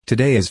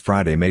Today is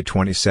Friday, May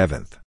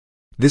 27th.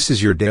 This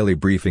is your daily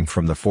briefing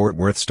from the Fort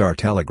Worth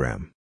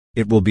Star-Telegram.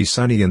 It will be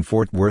sunny in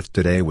Fort Worth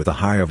today with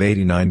a high of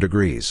 89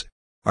 degrees.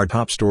 Our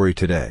top story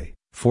today: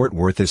 Fort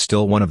Worth is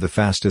still one of the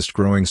fastest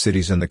growing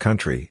cities in the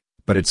country,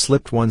 but it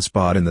slipped one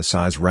spot in the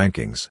size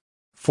rankings.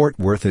 Fort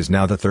Worth is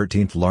now the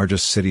 13th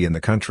largest city in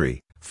the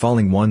country,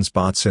 falling one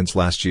spot since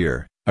last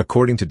year,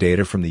 according to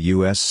data from the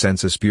U.S.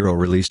 Census Bureau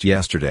released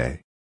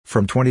yesterday.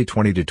 From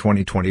 2020 to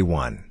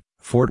 2021,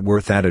 Fort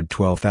Worth added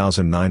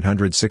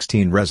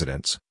 12,916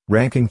 residents,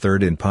 ranking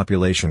third in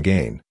population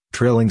gain,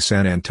 trailing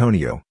San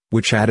Antonio,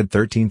 which added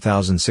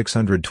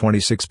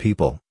 13,626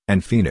 people,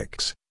 and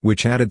Phoenix,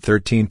 which added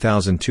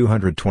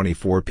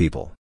 13,224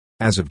 people.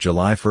 As of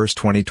July 1,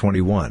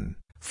 2021,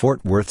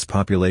 Fort Worth's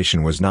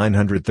population was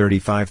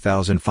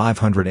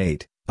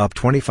 935,508, up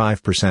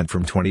 25%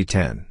 from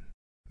 2010.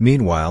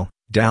 Meanwhile,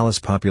 Dallas'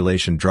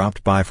 population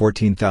dropped by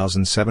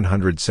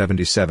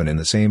 14,777 in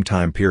the same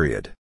time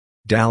period.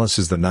 Dallas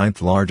is the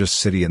 9th largest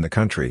city in the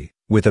country,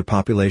 with a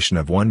population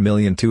of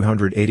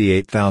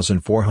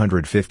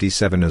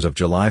 1,288,457 as of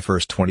July 1,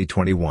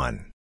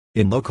 2021.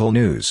 In local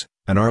news,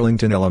 an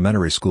Arlington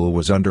elementary school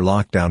was under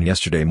lockdown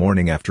yesterday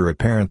morning after a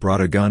parent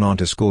brought a gun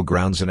onto school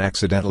grounds and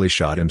accidentally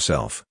shot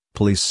himself,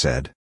 police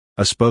said.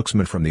 A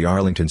spokesman from the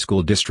Arlington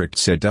School District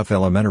said Duff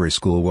Elementary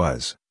School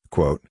was,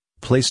 quote,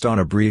 placed on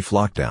a brief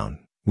lockdown,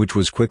 which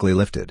was quickly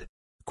lifted.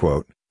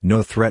 Quote,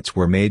 no threats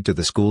were made to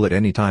the school at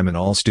any time and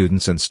all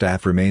students and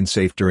staff remained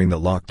safe during the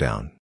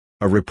lockdown.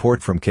 A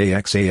report from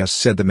KXAS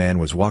said the man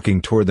was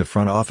walking toward the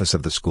front office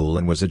of the school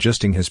and was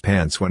adjusting his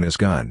pants when his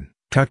gun,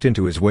 tucked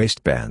into his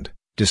waistband,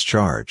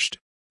 discharged.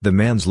 The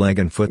man's leg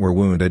and foot were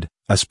wounded,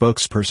 a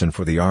spokesperson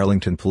for the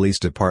Arlington Police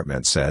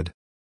Department said.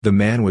 The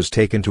man was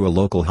taken to a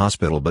local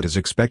hospital but is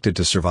expected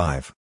to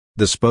survive.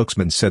 The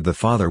spokesman said the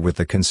father with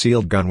the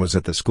concealed gun was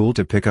at the school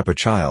to pick up a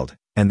child,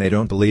 and they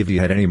don't believe he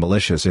had any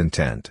malicious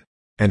intent.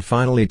 And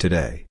finally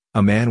today,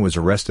 a man was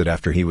arrested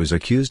after he was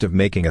accused of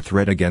making a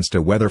threat against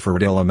a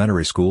Weatherford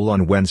Elementary School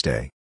on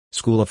Wednesday.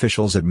 School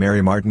officials at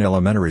Mary Martin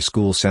Elementary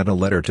School sent a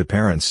letter to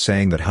parents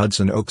saying that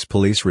Hudson Oaks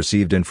police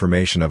received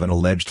information of an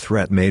alleged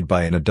threat made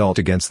by an adult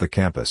against the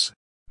campus.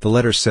 The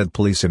letter said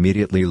police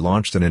immediately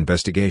launched an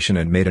investigation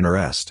and made an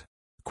arrest.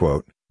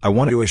 Quote, I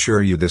want to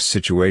assure you this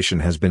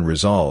situation has been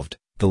resolved,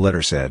 the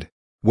letter said.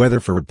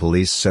 Weatherford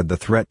police said the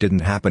threat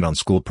didn't happen on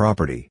school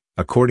property,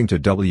 according to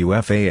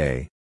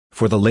WFAA.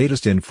 For the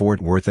latest in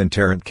Fort Worth and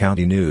Tarrant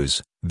County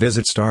news,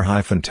 visit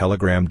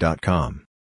star-telegram.com.